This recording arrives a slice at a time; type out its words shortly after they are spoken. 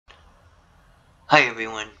Hi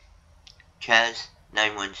everyone,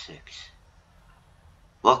 Chaz916.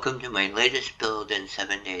 Welcome to my latest build in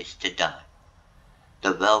 7 Days to Die,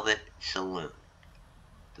 the Velvet Saloon.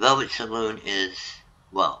 The Velvet Saloon is,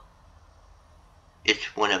 well,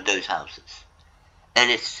 it's one of those houses.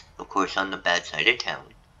 And it's, of course, on the bad side of town,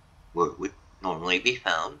 where it would normally be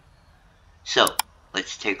found. So,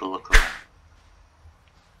 let's take a look around.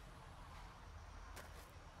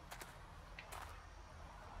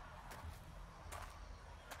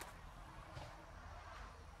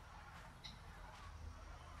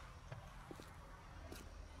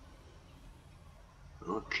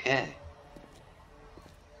 Okay.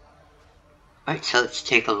 Alright, so let's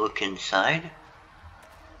take a look inside.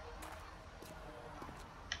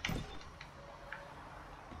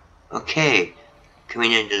 Okay,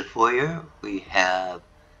 coming into the foyer, we have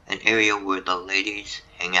an area where the ladies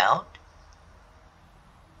hang out.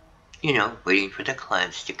 You know, waiting for the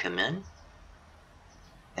clients to come in.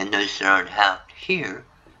 And those that aren't out here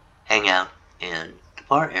hang out in the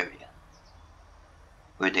bar area,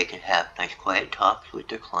 where they can have nice quiet talks with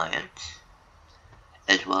their clients,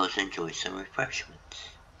 as well as enjoy some refreshments.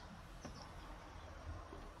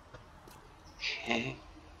 Okay.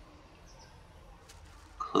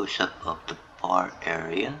 Close up of the bar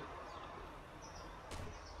area.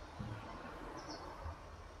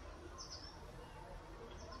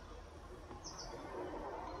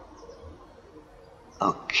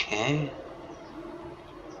 Okay.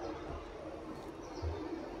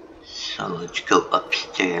 So let's go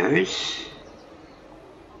upstairs.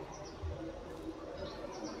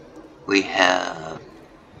 We have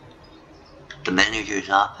the manager's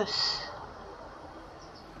office.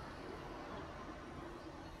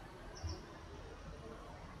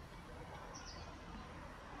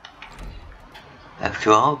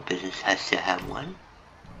 After all, business has to have one.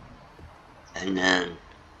 And then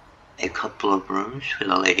a couple of rooms for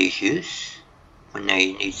the ladies' use when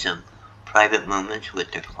they need some private moments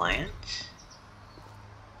with their clients.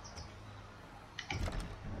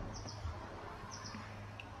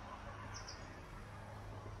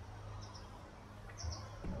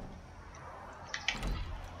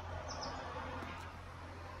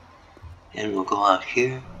 And we'll go out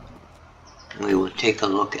here and we will take a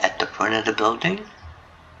look at the front of the building.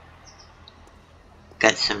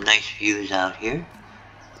 Got some nice views out here.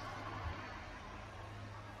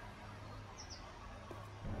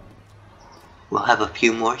 We'll have a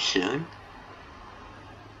few more soon.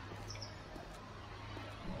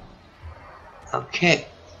 Okay.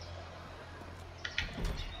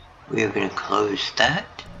 We are going to close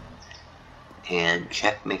that and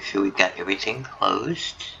check, make sure we got everything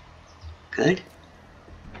closed. Good.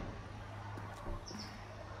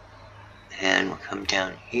 And we'll come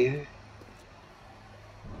down here.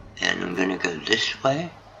 And I'm going to go this way.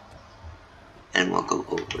 And we'll go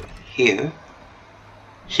over here.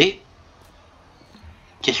 See?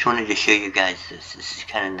 Just wanted to show you guys this. This is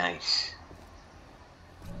kind of nice.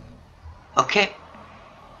 Okay.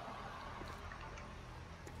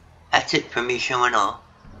 That's it for me showing off.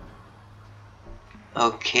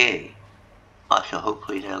 Okay. Also,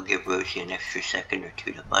 hopefully that'll give Rosie an extra second or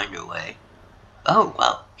two to find her way. Oh,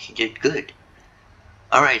 wow. She did good.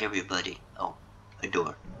 Alright, everybody. Oh, a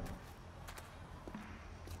door.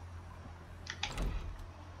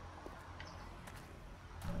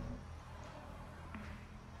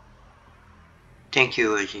 Thank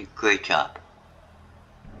you, Rosie. Great job.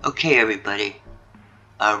 Okay, everybody.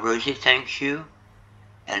 Rosie thanks you,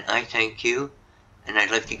 and I thank you, and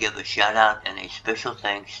I'd like to give a shout out and a special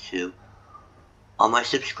thanks to all my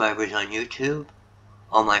subscribers on YouTube,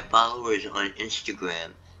 all my followers on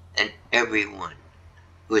Instagram, and everyone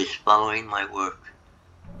who is following my work,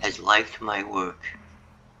 has liked my work.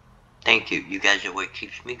 Thank you. You guys are what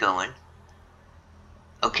keeps me going.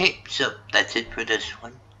 Okay, so that's it for this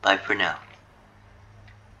one. Bye for now.